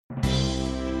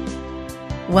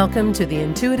Welcome to the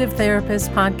Intuitive Therapist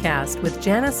Podcast with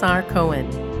Janice R. Cohen,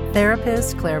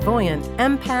 therapist, clairvoyant,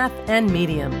 empath, and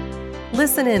medium.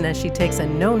 Listen in as she takes a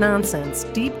no-nonsense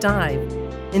deep dive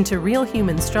into real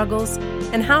human struggles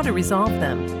and how to resolve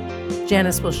them.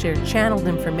 Janice will share channeled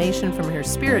information from her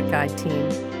spirit guide team,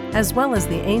 as well as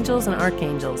the angels and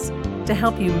archangels, to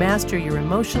help you master your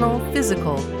emotional,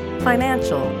 physical,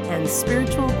 financial, and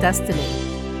spiritual destiny.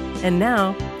 And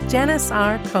now, Janice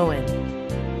R. Cohen.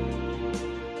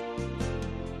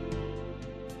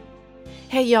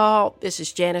 Hey y'all, this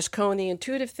is Janice Cohen, the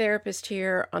Intuitive Therapist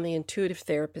here on the Intuitive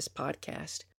Therapist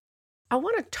Podcast. I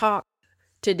want to talk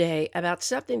today about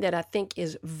something that I think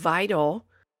is vital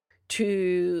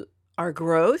to our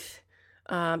growth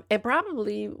and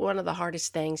probably one of the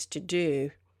hardest things to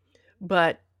do,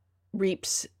 but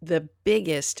reaps the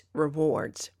biggest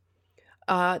rewards.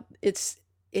 It's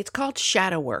called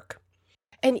shadow work.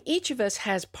 And each of us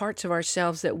has parts of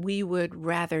ourselves that we would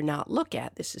rather not look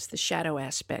at. This is the shadow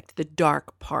aspect, the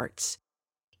dark parts.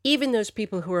 Even those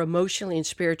people who are emotionally and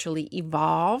spiritually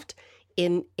evolved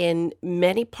in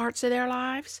many parts of their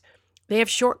lives, they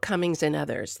have shortcomings in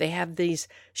others. They have these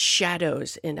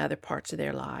shadows in other parts of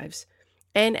their lives.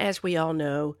 And as we all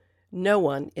know, no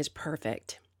one is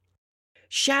perfect.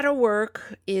 Shadow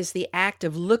work is the act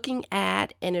of looking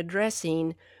at and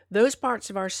addressing those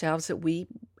parts of ourselves that we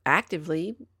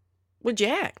actively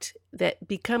reject, that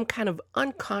become kind of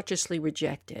unconsciously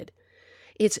rejected.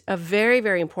 It's a very,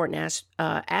 very important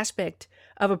aspect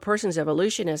of a person's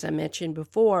evolution, as I mentioned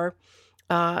before,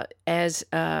 as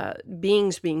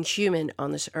beings being human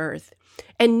on this earth.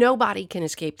 And nobody can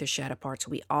escape their shadow parts.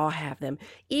 We all have them.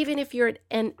 Even if you're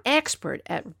an expert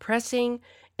at repressing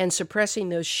and suppressing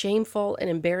those shameful and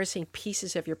embarrassing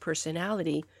pieces of your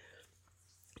personality,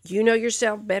 you know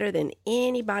yourself better than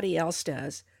anybody else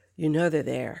does. You know they're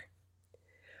there.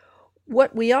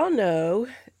 What we all know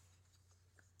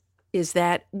is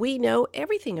that we know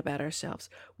everything about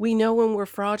ourselves. We know when we're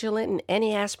fraudulent in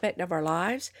any aspect of our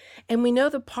lives, and we know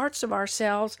the parts of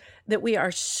ourselves that we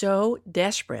are so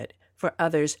desperate for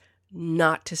others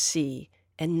not to see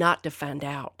and not to find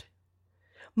out.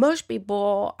 Most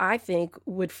people, I think,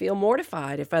 would feel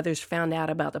mortified if others found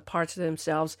out about the parts of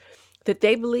themselves that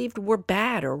they believed were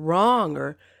bad or wrong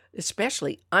or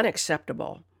especially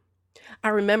unacceptable. I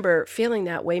remember feeling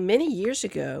that way many years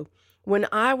ago when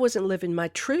I wasn't living my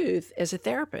truth as a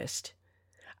therapist.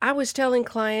 I was telling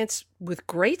clients with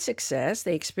great success,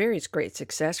 they experienced great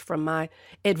success from my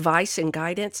advice and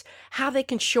guidance, how they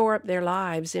can shore up their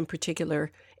lives in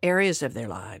particular areas of their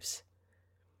lives.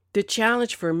 The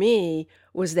challenge for me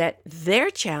was that their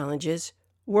challenges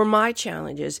were my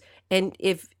challenges. And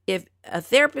if a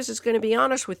therapist is going to be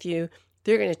honest with you,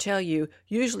 they're going to tell you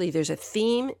usually there's a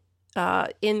theme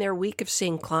in their week of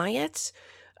seeing clients,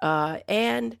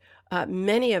 and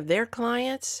many of their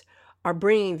clients are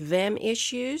bringing them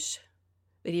issues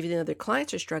that even though their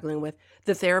clients are struggling with,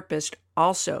 the therapist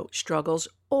also struggles,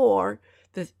 or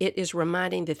it is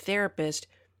reminding the therapist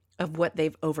of what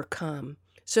they've overcome.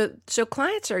 So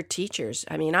clients are teachers.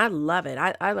 I mean, I love it.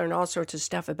 I learn all sorts of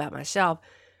stuff about myself,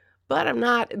 but I'm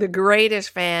not the greatest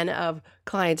fan of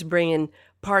clients bringing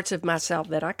parts of myself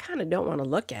that I kind of don't want to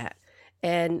look at.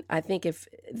 And I think if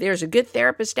there's a good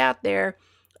therapist out there,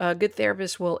 a good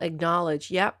therapist will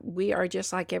acknowledge, yep, we are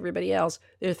just like everybody else.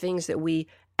 There are things that we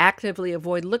actively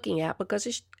avoid looking at because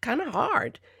it's kind of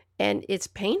hard and it's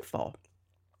painful.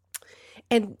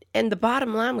 And the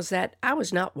bottom line was that I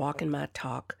was not walking my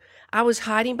talk. I was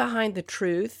hiding behind the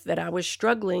truth that I was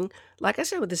struggling, like I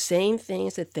said, with the same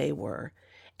things that they were.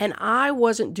 And I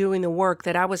wasn't doing the work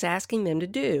that I was asking them to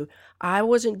do. I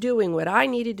wasn't doing what I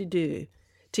needed to do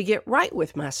to get right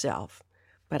with myself.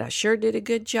 But I sure did a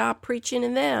good job preaching to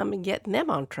them and getting them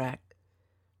on track.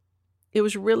 It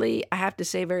was really, I have to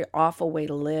say, a very awful way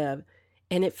to live.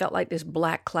 And it felt like this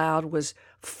black cloud was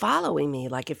following me.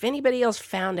 Like if anybody else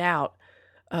found out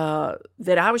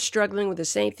that I was struggling with the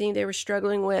same thing they were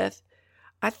struggling with,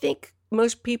 I think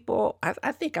most people,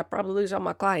 I think I probably lose all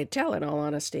my clientele in all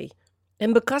honesty.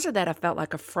 And because of that, I felt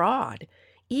like a fraud,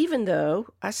 even though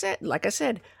like I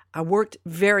said, I worked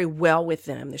very well with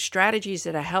them. The strategies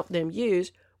that I helped them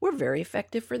use were very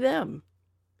effective for them.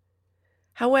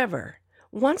 However,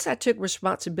 once I took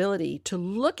responsibility to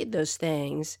look at those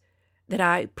things that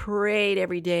I prayed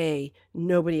every day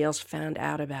nobody else found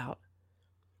out about,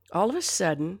 all of a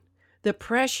sudden, the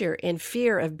pressure and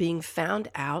fear of being found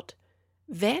out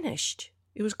vanished.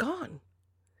 It was gone.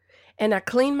 And I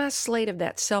cleaned my slate of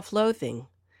that self-loathing.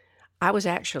 I was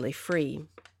actually free.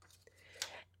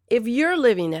 If you're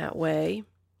living that way,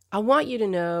 I want you to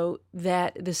know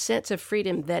that the sense of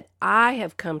freedom that I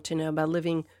have come to know by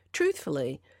living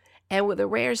truthfully and with a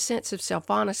rare sense of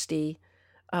self-honesty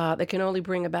that can only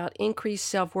bring about increased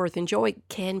self-worth and joy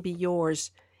can be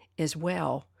yours as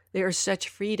well. There is such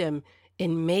freedom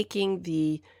in making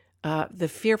the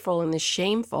fearful and the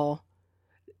shameful,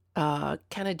 kind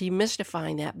of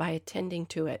demystifying that by attending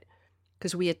to it,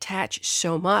 because we attach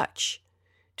so much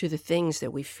to the things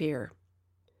that we fear.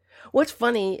 What's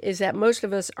funny is that most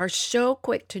of us are so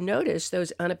quick to notice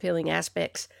those unappealing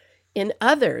aspects in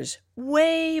others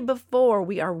way before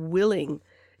we are willing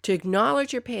to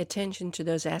acknowledge or pay attention to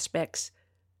those aspects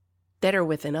that are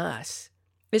within us.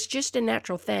 It's just a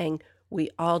natural thing. We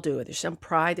all do it. There's some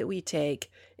pride that we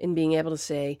take in being able to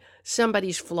say,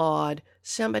 somebody's flawed,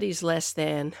 somebody's less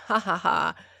than, ha ha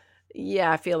ha.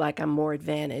 Yeah, I feel like I'm more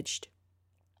advantaged.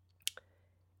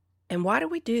 And why do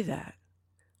we do that?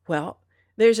 Well,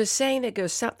 there's a saying that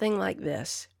goes something like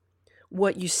this: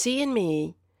 what you see in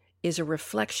me is a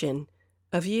reflection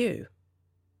of you.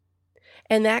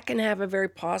 And that can have a very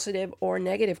positive or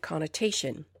negative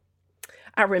connotation.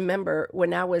 I remember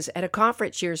when I was at a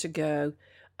conference years ago,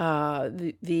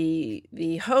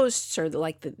 the hosts, or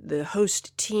the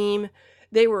host team,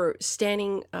 they were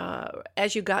standing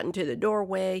as you got into the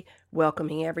doorway,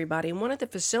 welcoming everybody. And one of the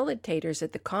facilitators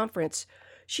at the conference,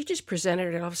 she just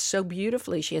presented it off so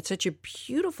beautifully. She had such a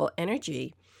beautiful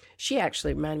energy. She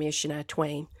actually reminded me of Shania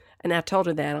Twain. And I told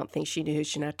her that. I don't think she knew who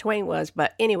Shania Twain was.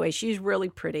 But anyway, she's really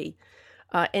pretty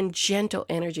and gentle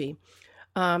energy.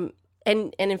 And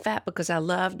in fact, because I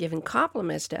love giving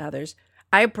compliments to others,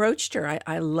 I approached her.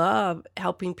 I love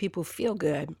helping people feel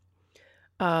good.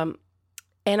 And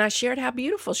I shared how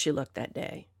beautiful she looked that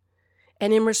day.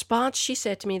 And in response, she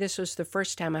said to me, this was the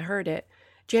first time I heard it,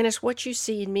 "Janice, what you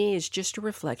see in me is just a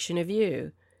reflection of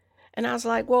you." And I was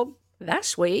like, well, that's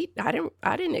sweet. I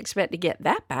didn't expect to get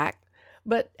that back,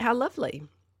 but how lovely.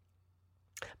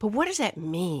 But what does that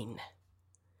mean?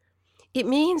 It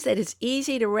means that it's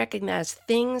easy to recognize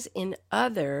things in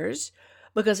others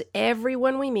because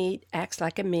everyone we meet acts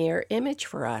like a mirror image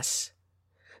for us.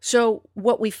 So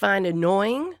what we find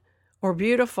annoying or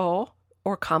beautiful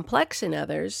or complex in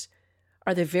others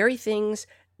are the very things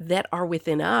that are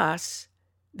within us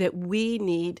that we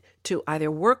need to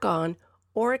either work on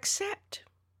or accept.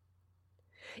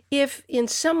 If in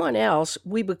someone else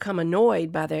we become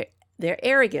annoyed by their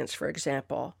arrogance, for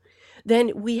example,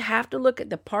 then we have to look at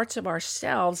the parts of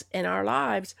ourselves and our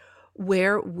lives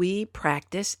where we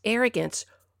practice arrogance,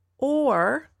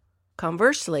 or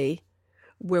conversely,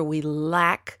 where we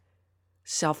lack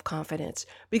self-confidence.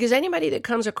 Because anybody that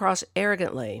comes across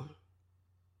arrogantly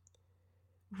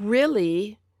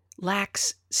really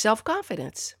lacks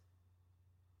self-confidence,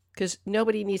 because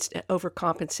nobody needs to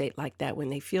overcompensate like that when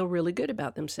they feel really good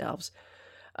about themselves.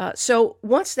 So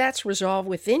once that's resolved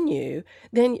within you,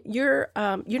 then you're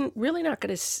really not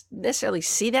going to necessarily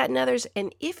see that in others.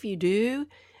 And if you do,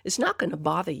 it's not going to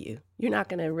bother you. You're not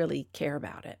going to really care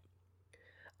about it.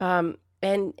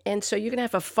 And so you're going to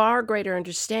have a far greater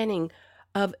understanding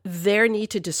of their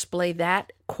need to display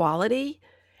that quality.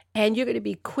 And you're going to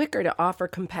be quicker to offer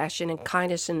compassion and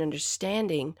kindness and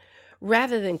understanding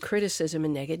rather than criticism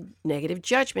and negative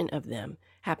judgment of them.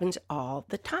 Happens all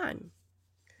the time.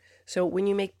 So when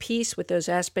you make peace with those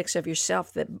aspects of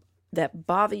yourself that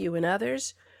bother you in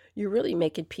others, you're really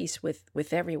making peace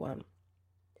with everyone.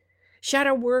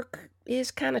 Shadow work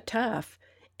is kind of tough,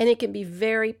 and it can be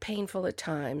very painful at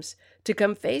times to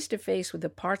come face to face with the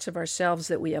parts of ourselves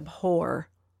that we abhor.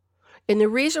 And the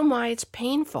reason why it's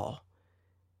painful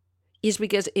is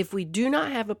because if we do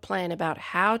not have a plan about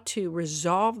how to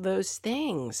resolve those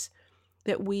things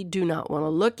that we do not want to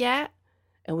look at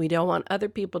and we don't want other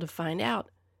people to find out,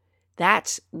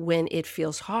 that's when it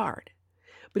feels hard.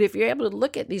 But if you're able to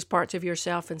look at these parts of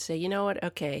yourself and say, you know what,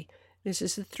 okay, this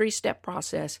is a 3-step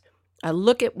process. I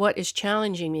look at what is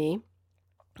challenging me,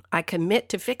 I commit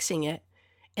to fixing it,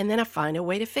 and then I find a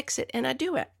way to fix it, and I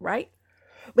do it, right?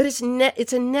 But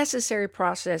it's a necessary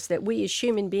process that we as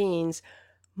human beings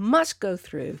must go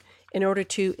through in order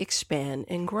to expand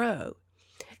and grow.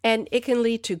 And it can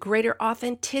lead to greater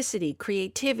authenticity,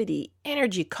 creativity,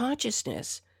 energy,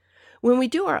 consciousness. When we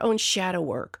do our own shadow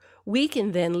work, we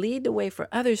can then lead the way for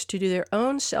others to do their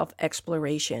own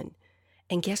self-exploration.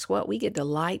 And guess what? We get to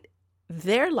light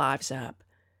their lives up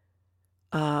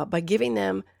by giving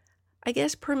them, I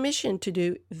guess, permission to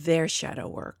do their shadow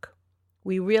work.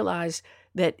 We realize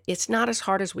that it's not as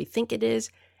hard as we think it is.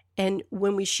 And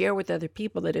when we share with other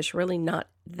people that it's really not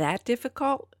that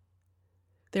difficult,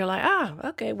 they're like,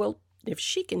 okay, well, if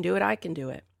she can do it, I can do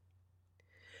it.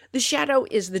 The shadow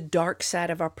is the dark side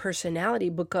of our personality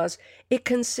because it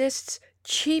consists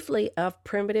chiefly of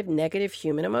primitive negative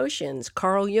human emotions.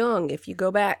 Carl Jung, if you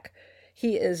go back,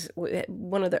 He is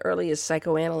one of the earliest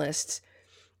psychoanalysts.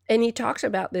 And he talks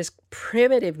about this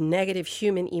primitive negative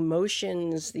human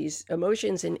emotions, these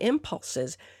emotions and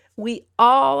impulses. We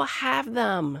all have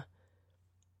them.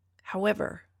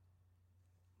 However,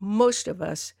 most of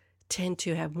us tend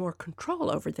to have more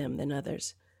control over them than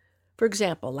others. For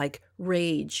example, like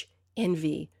rage,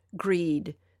 envy,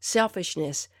 greed,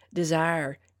 selfishness,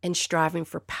 desire, and striving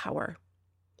for power.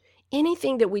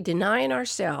 Anything that we deny in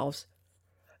ourselves,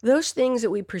 those things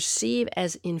that we perceive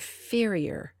as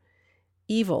inferior,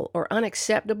 evil, or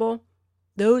unacceptable,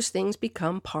 those things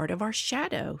become part of our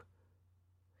shadow.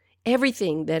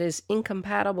 Everything that is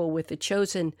incompatible with the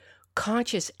chosen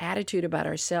conscious attitude about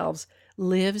ourselves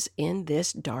lives in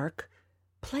this dark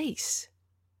place.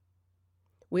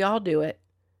 We all do it.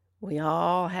 We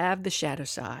all have the shadow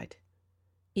side.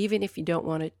 Even if you don't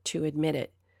want to admit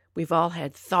it, we've all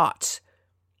had thoughts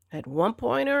at one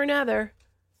point or another,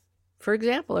 for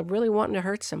example, of really wanting to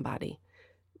hurt somebody.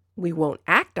 We won't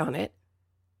act on it,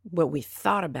 but we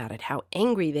thought about it, how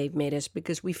angry they've made us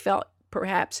because we felt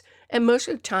perhaps, and most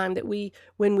of the time that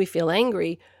when we feel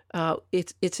angry,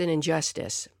 it's an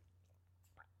injustice.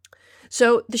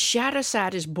 So the shadow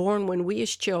side is born when we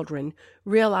as children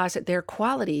realize that there are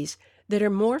qualities that are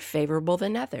more favorable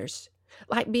than others,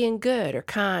 like being good or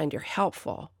kind or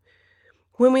helpful.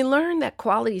 When we learn that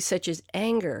qualities such as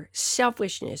anger,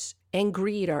 selfishness, and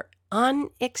greed are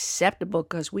unacceptable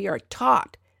because we are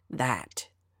taught that,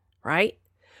 right?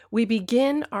 We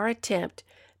begin our attempt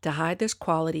to hide those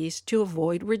qualities to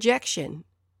avoid rejection.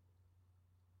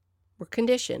 We're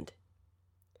conditioned.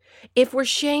 If we're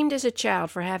shamed as a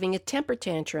child for having a temper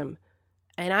tantrum,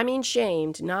 and I mean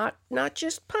shamed, not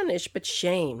just punished, but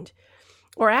shamed,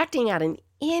 or acting out in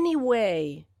any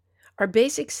way, our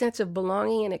basic sense of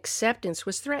belonging and acceptance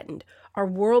was threatened. Our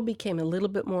world became a little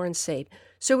bit more unsafe.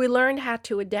 So we learned how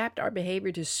to adapt our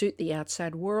behavior to suit the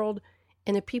outside world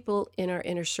and the people in our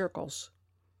inner circles.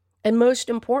 And most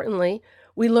importantly,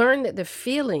 we learned that the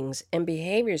feelings and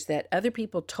behaviors that other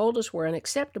people told us were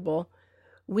unacceptable,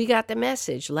 we got the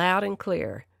message loud and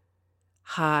clear.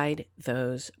 Hide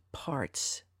those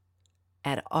parts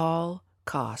at all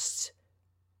costs.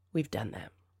 We've done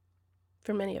that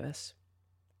for many of us.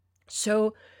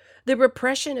 So the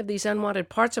repression of these unwanted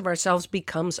parts of ourselves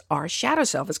becomes our shadow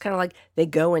self. It's kind of like they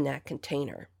go in that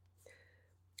container.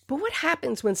 But what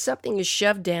happens when something is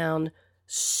shoved down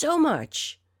so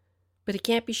much, but it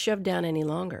can't be shoved down any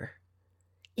longer?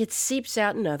 It seeps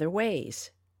out in other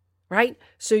ways, right?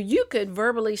 So you could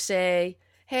verbally say,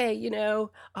 hey,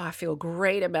 I feel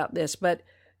great about this, but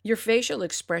your facial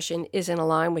expression isn't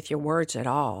aligned with your words at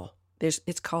all.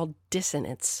 It's called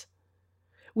dissonance.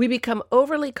 We become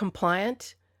overly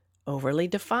compliant, overly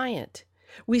defiant.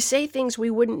 We say things we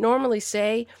wouldn't normally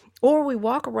say, or we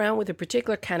walk around with a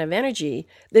particular kind of energy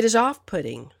that is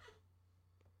off-putting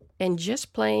and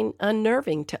just plain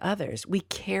unnerving to others. We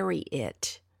carry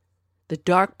it. The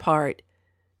dark part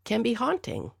can be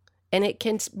haunting, and it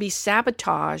can be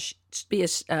sabotage, be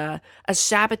a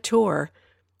saboteur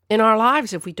in our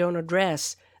lives if we don't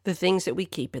address the things that we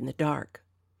keep in the dark.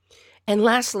 And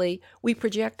lastly, we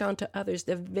project onto others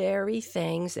the very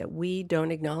things that we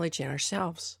don't acknowledge in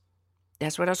ourselves.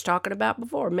 That's what I was talking about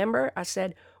before. Remember, I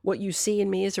said, what you see in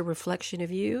me is a reflection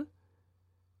of you.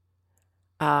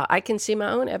 I can see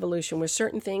my own evolution where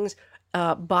certain things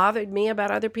bothered me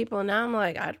about other people. And now I'm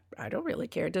like, I don't really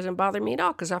care. It doesn't bother me at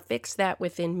all because I fixed that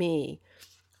within me.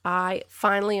 I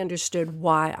finally understood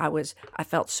why I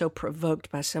felt so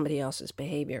provoked by somebody else's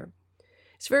behavior.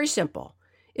 It's very simple.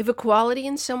 If a quality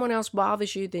in someone else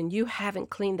bothers you, then you haven't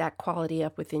cleaned that quality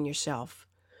up within yourself.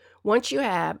 Once you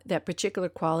have, that particular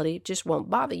quality just won't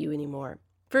bother you anymore.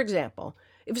 For example,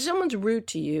 if someone's rude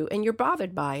to you and you're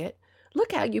bothered by it,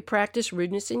 look how you practice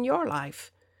rudeness in your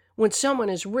life. When someone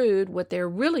is rude, what they're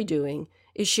really doing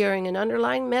is sharing an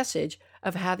underlying message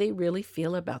of how they really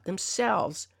feel about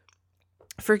themselves.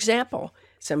 For example,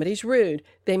 somebody's rude.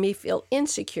 They may feel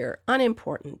insecure,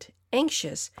 unimportant,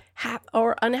 anxious,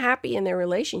 or unhappy in their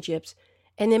relationships,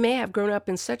 and they may have grown up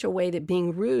in such a way that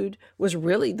being rude was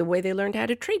really the way they learned how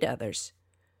to treat others.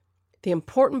 The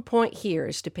important point here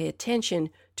is to pay attention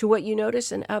to what you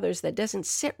notice in others that doesn't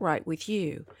sit right with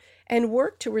you and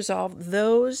work to resolve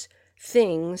those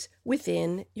things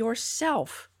within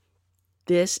yourself.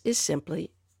 This is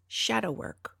simply shadow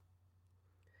work.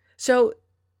 So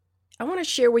I want to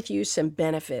share with you some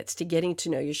benefits to getting to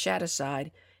know your shadow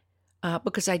side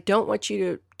because I don't want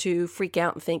you to freak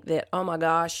out and think that, oh my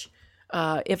gosh,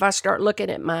 if I start looking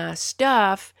at my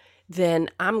stuff, then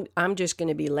I'm just going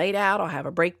to be laid out. I'll have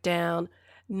a breakdown.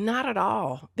 Not at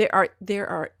all. There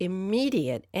are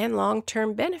immediate and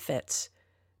long-term benefits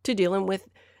to dealing with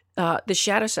the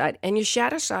shadow side. And your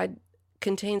shadow side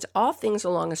contains all things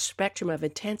along a spectrum of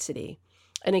intensity.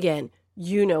 And again,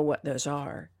 you know what those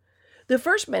are. The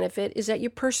first benefit is that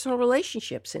your personal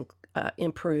relationships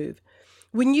improve.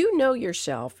 When you know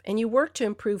yourself and you work to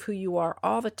improve who you are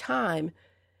all the time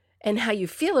and how you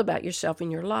feel about yourself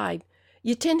in your life,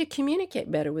 you tend to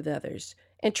communicate better with others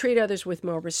and treat others with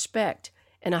more respect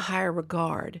and a higher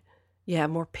regard. You have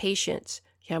more patience,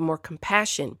 you have more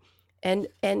compassion, and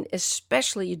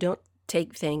especially you don't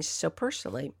take things so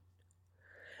personally.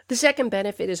 The second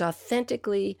benefit is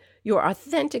you're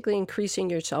authentically increasing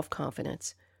your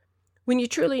self-confidence. When you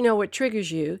truly know what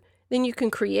triggers you, then you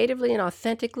can creatively and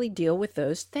authentically deal with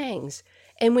those things.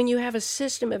 And when you have a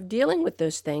system of dealing with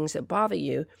those things that bother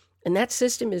you, and that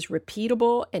system is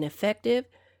repeatable and effective,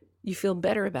 you feel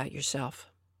better about yourself.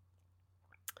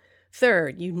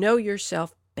 Third, you know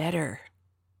yourself better.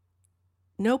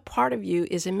 No part of you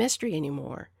is a mystery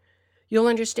anymore. You'll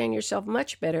understand yourself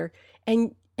much better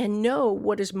and know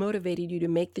what has motivated you to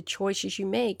make the choices you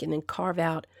make, and then carve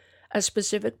out a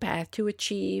specific path to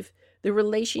achieve the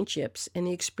relationships and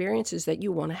the experiences that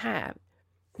you want to have.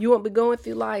 You won't be going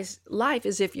through life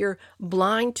as if you're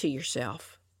blind to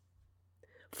yourself.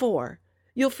 4,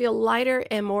 you'll feel lighter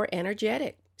and more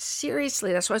energetic.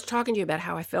 Seriously, that's what I was talking to you about,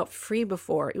 how I felt free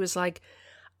before. It was like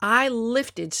I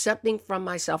lifted something from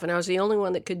myself, and I was the only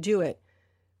one that could do it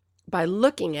by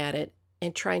looking at it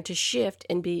and trying to shift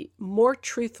and be more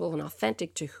truthful and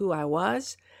authentic to who I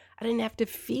was. I didn't have to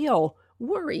feel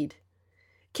worried.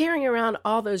 Carrying around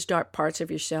all those dark parts of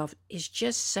yourself is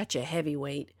just such a heavy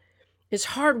weight. It's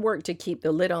hard work to keep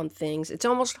the lid on things. It's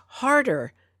almost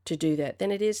harder to do that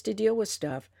than it is to deal with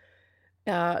stuff,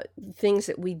 things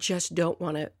that we just don't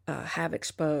want to have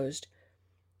exposed.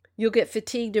 You'll get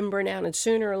fatigued and burn out, and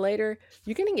sooner or later,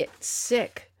 you're going to get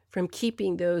sick from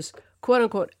keeping those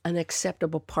quote-unquote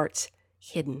unacceptable parts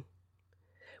hidden.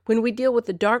 When we deal with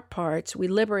the dark parts, we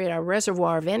liberate our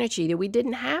reservoir of energy that we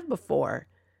didn't have before,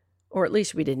 or at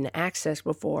least we didn't access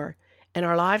before, and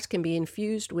our lives can be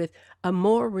infused with a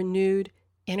more renewed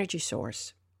energy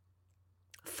source.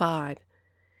 5,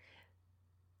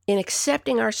 in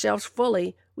accepting ourselves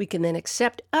fully, we can then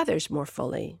accept others more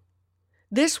fully.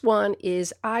 This one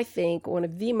is, I think, one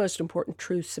of the most important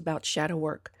truths about shadow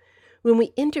work. When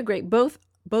we integrate both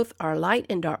our light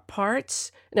and dark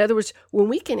parts, in other words, when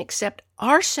we can accept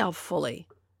ourselves fully,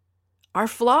 our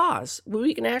flaws, when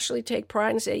we can actually take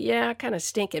pride and say, yeah, I kind of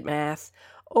stink at math,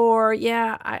 or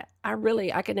yeah,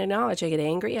 I can acknowledge I get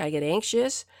angry, I get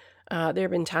anxious. There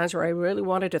have been times where I really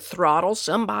wanted to throttle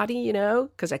somebody,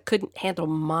 because I couldn't handle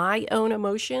my own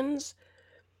emotions.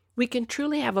 We can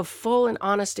truly have a full and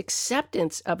honest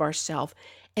acceptance of ourselves,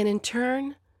 and in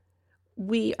turn,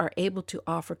 we are able to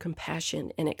offer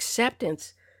compassion and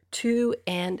acceptance to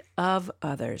and of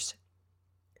others.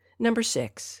 Number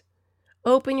 6,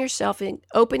 opening yourself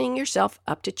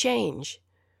up to change.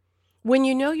 When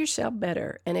you know yourself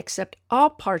better and accept all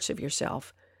parts of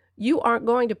yourself, you aren't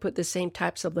going to put the same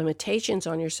types of limitations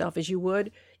on yourself as you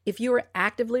would if you were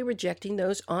actively rejecting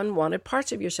those unwanted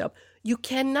parts of yourself. You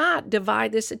cannot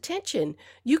divide this attention.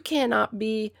 You cannot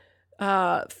be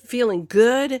feeling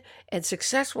good and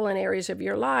successful in areas of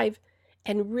your life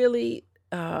and really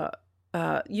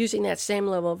using that same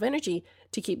level of energy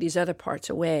to keep these other parts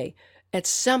away. At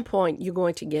some point, you're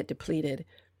going to get depleted.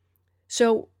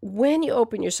 So when you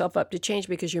open yourself up to change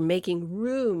because you're making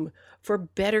room for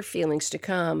better feelings to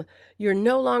come, you're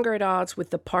no longer at odds with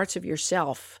the parts of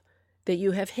yourself that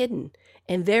you have hidden,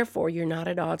 and therefore you're not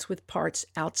at odds with parts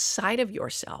outside of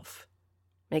yourself.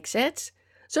 Make sense?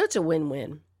 So it's a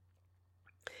win-win.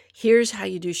 Here's how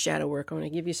you do shadow work. I'm going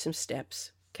to give you some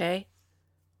steps, okay?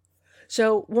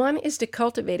 So 1 is to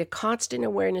cultivate a constant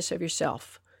awareness of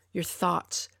yourself, your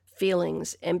thoughts,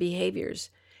 feelings, and behaviors,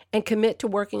 and commit to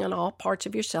working on all parts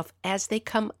of yourself as they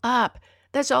come up.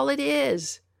 That's all it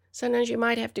is. Sometimes you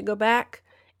might have to go back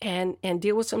and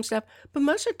deal with some stuff, but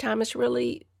most of the time it's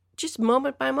really just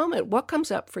moment by moment. What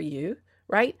comes up for you,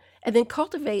 right? And then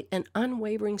cultivate an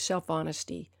unwavering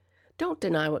self-honesty. Don't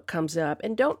deny what comes up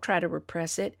and don't try to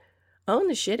repress it. Own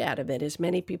the shit out of it, as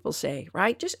many people say,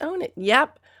 right? Just own it.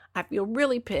 Yep, I feel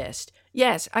really pissed.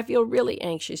 Yes, I feel really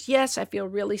anxious. Yes, I feel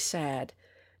really sad.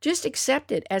 Just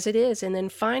accept it as it is, and then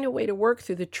find a way to work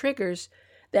through the triggers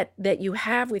that you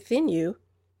have within you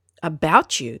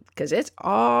about you, because it's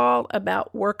all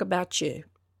about work about you.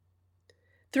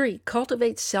 3,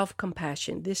 cultivate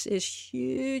self-compassion. This is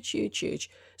huge, huge,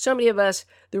 huge. So many of us,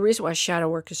 the reason why shadow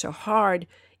work is so hard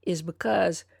is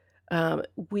because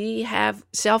we have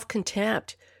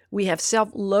self-contempt, we have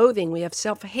self-loathing, we have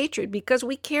self-hatred because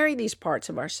we carry these parts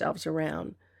of ourselves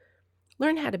around.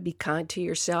 Learn how to be kind to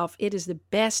yourself. It is the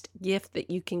best gift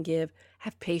that you can give.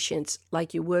 Have patience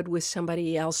like you would with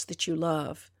somebody else that you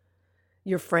love.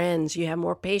 Your friends, you have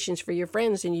more patience for your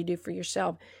friends than you do for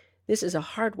yourself. This is a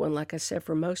hard one, like I said,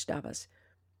 for most of us.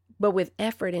 But with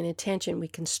effort and attention, we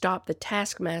can stop the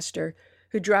taskmaster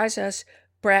who drives us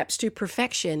perhaps to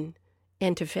perfection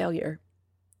and to failure.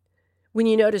 When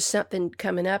you notice something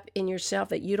coming up in yourself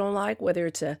that you don't like, whether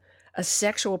it's a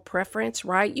sexual preference,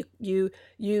 right? You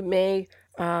may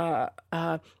have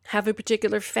a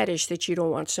particular fetish that you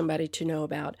don't want somebody to know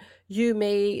about. You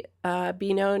may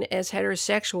be known as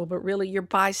heterosexual, but really you're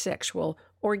bisexual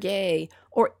or gay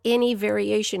or any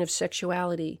variation of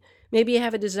sexuality. Maybe you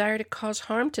have a desire to cause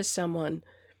harm to someone,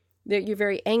 that you're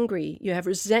very angry, you have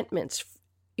resentments,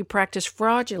 you practice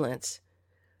fraudulence.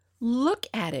 Look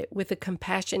at it with a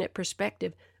compassionate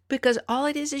perspective, because all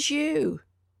it is you.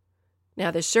 Now,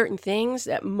 there's certain things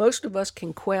that most of us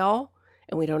can quell,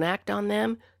 and we don't act on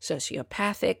them.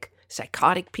 Sociopathic,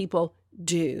 psychotic people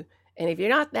do. And if you're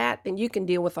not that, then you can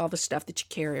deal with all the stuff that you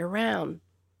carry around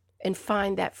and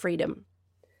find that freedom.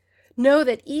 Know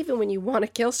that even when you want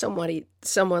to kill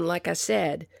someone, like I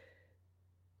said,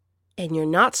 and you're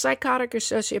not psychotic or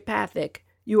sociopathic,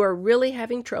 you are really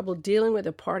having trouble dealing with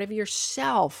a part of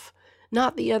yourself,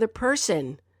 not the other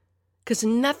person. Because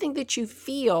nothing that you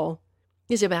feel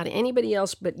is about anybody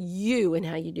else but you and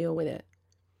how you deal with it.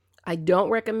 I don't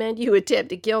recommend you attempt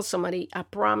to kill somebody, I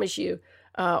promise you,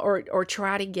 or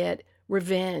try to get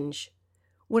revenge.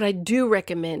 What I do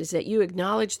recommend is that you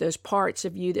acknowledge those parts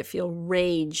of you that feel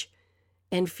rage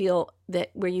and feel that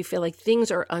where you feel like things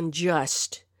are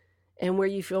unjust and where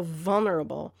you feel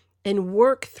vulnerable, and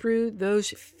work through those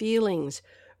feelings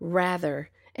rather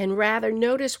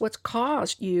notice what's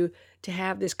caused you to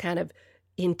have this kind of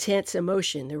intense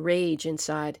emotion, the rage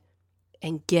inside,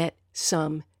 and get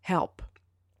some help.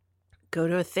 Go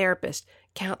to a therapist,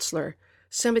 counselor,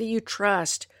 somebody you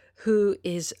trust who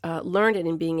is learned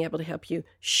in being able to help you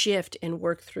shift and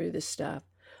work through this stuff.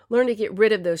 Learn to get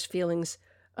rid of those feelings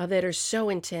that are so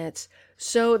intense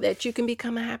so that you can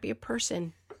become a happier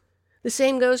person. The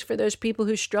same goes for those people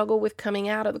who struggle with coming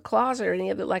out of the closet or any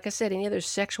other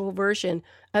sexual version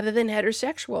other than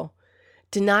heterosexual.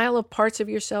 Denial of parts of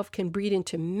yourself can breed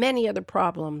into many other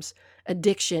problems: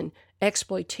 addiction,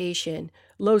 exploitation,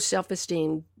 low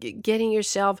self-esteem, getting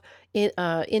yourself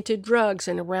into drugs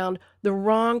and around the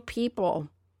wrong people,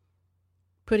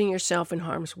 putting yourself in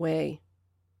harm's way.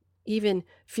 Even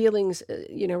feelings,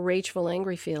 rageful,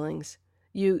 angry feelings,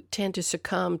 you tend to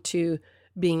succumb to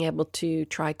being able to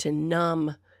try to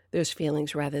numb those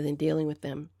feelings rather than dealing with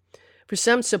them. For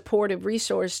some supportive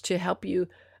resource to help you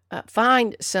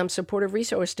find some supportive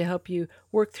resource to help you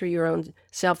work through your own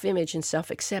self-image and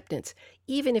self-acceptance,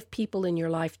 even if people in your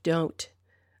life don't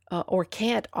or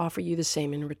can't offer you the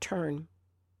same in return.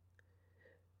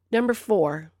 Number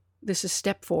 4, this is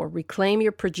step 4, reclaim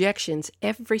your projections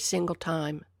every single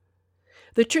time.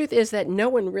 The truth is that no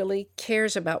one really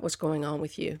cares about what's going on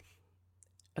with you.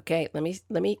 Okay, let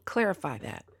me clarify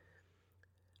that.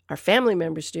 Our family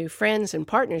members do, friends and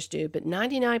partners do, but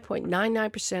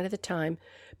 99.99% of the time,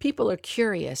 people are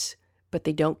curious, but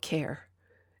they don't care.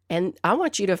 And I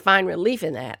want you to find relief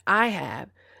in that. I have.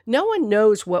 No one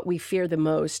knows what we fear the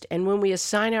most, and when we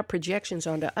assign our projections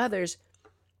onto others,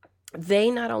 they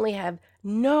not only have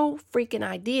no freaking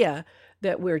idea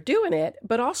that we're doing it,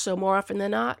 but also more often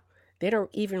than not, they don't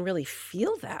even really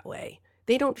feel that way.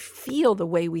 They don't feel the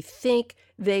way we think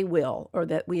they will or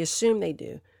that we assume they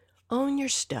do. Own your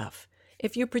stuff.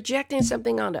 If you're projecting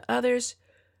something onto others,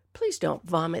 please don't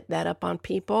vomit that up on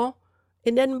people.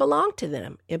 It doesn't belong to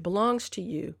them. It belongs to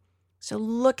you. So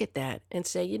look at that and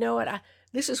say, you know what,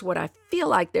 this is what I feel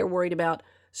like they're worried about,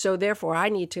 so therefore I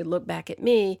need to look back at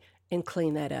me and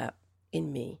clean that up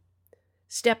in me.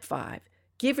 Step 5,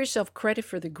 give yourself credit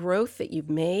for the growth that you've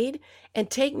made and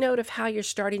take note of how you're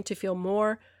starting to feel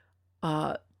more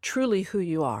truly who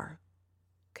you are.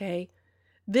 Okay?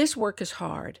 This work is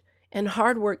hard, and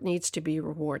hard work needs to be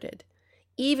rewarded,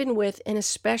 even with and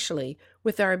especially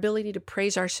with our ability to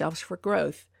praise ourselves for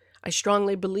growth. I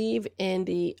strongly believe in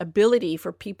the ability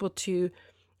for people to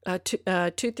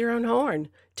toot their own horn,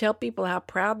 tell people how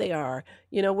proud they are.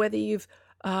 Whether you've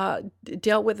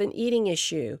dealt with an eating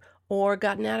issue or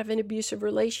gotten out of an abusive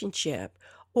relationship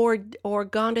or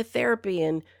gone to therapy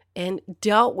and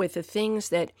dealt with the things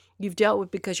that you've dealt with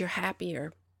because you're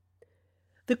happier.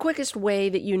 The quickest way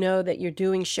that you know that you're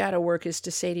doing shadow work is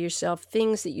to say to yourself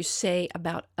things that you say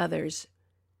about others.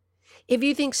 If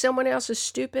you think someone else is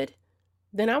stupid,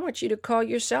 then I want you to call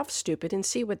yourself stupid and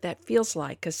see what that feels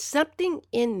like, because something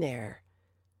in there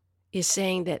is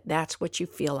saying that that's what you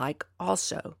feel like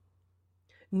also.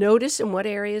 Notice in what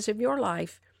areas of your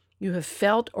life you have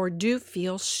felt or do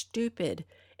feel stupid,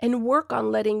 and work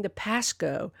on letting the past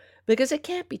go because it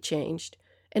can't be changed,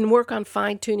 and work on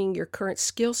fine-tuning your current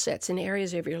skill sets in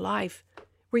areas of your life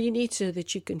where you need so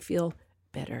that you can feel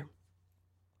better.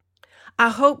 I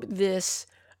hope this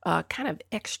kind of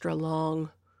extra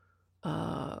long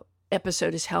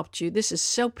episode has helped you. This is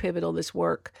so pivotal, this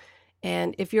work.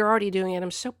 And if you're already doing it,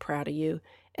 I'm so proud of you.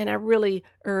 And I really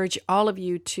urge all of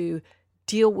you to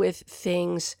deal with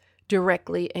things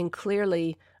directly and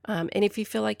clearly. And if you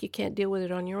feel like you can't deal with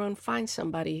it on your own, find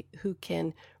somebody who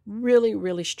can really,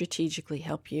 really strategically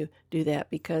help you do that,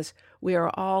 because we are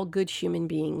all good human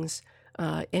beings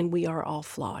and we are all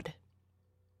flawed.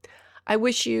 I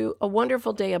wish you a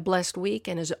wonderful day, a blessed week,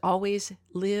 and as always,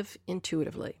 live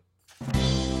intuitively.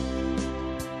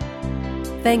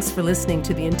 Thanks for listening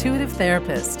to The Intuitive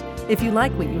Therapist. If you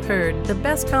like what you heard, the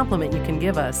best compliment you can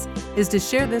give us is to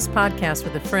share this podcast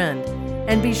with a friend.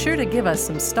 And be sure to give us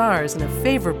some stars and a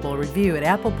favorable review at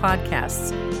Apple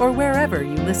Podcasts or wherever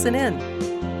you listen in.